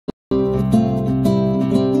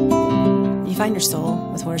find your soul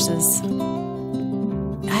with horses.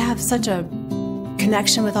 I have such a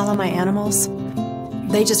connection with all of my animals.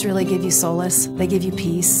 They just really give you solace. They give you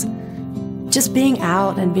peace. Just being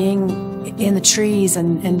out and being in the trees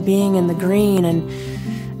and being in the green and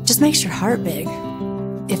just makes your heart big.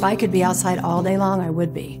 If I could be outside all day long, I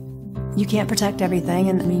would be. You can't protect everything,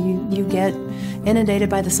 and I mean, you get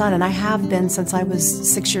inundated by the sun, and I have been since I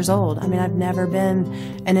was 6 years old. I mean, I've never been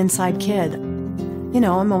an inside kid. You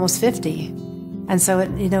know, I'm almost 50, and so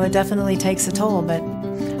it definitely takes a toll, but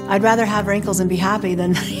I'd rather have wrinkles and be happy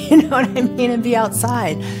than, you know what I mean, and be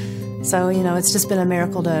outside. So, it's just been a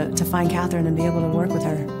miracle to find Catherine and be able to work with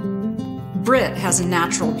her. Brit has a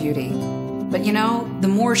natural beauty, but the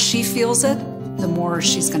more she feels it, the more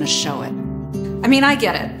she's going to show it. I mean, I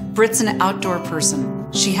get it. Brit's an outdoor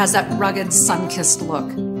person. She has that rugged, sun-kissed look.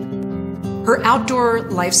 Her outdoor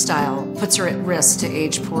lifestyle puts her at risk to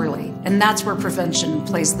age poorly, and that's where prevention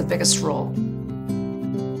plays the biggest role.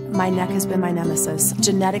 My neck has been my nemesis.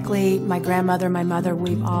 Genetically, my grandmother, my mother,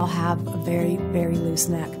 we all have a very, very loose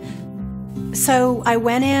neck. So I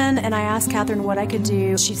went in and I asked Catherine what I could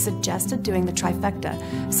do. She suggested doing the trifecta.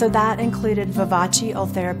 So that included Vivace,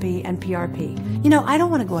 Ultherapy, and PRP. I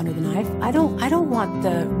don't want to go under the knife. I don't want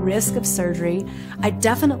the risk of surgery. I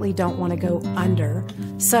definitely don't want to go under.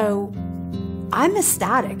 So I'm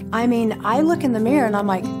ecstatic. I mean, I look in the mirror and I'm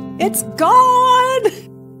like, it's gone!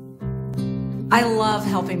 I love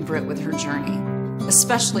helping Brit with her journey,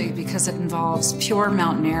 especially because it involves pure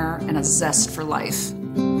mountain air and a zest for life.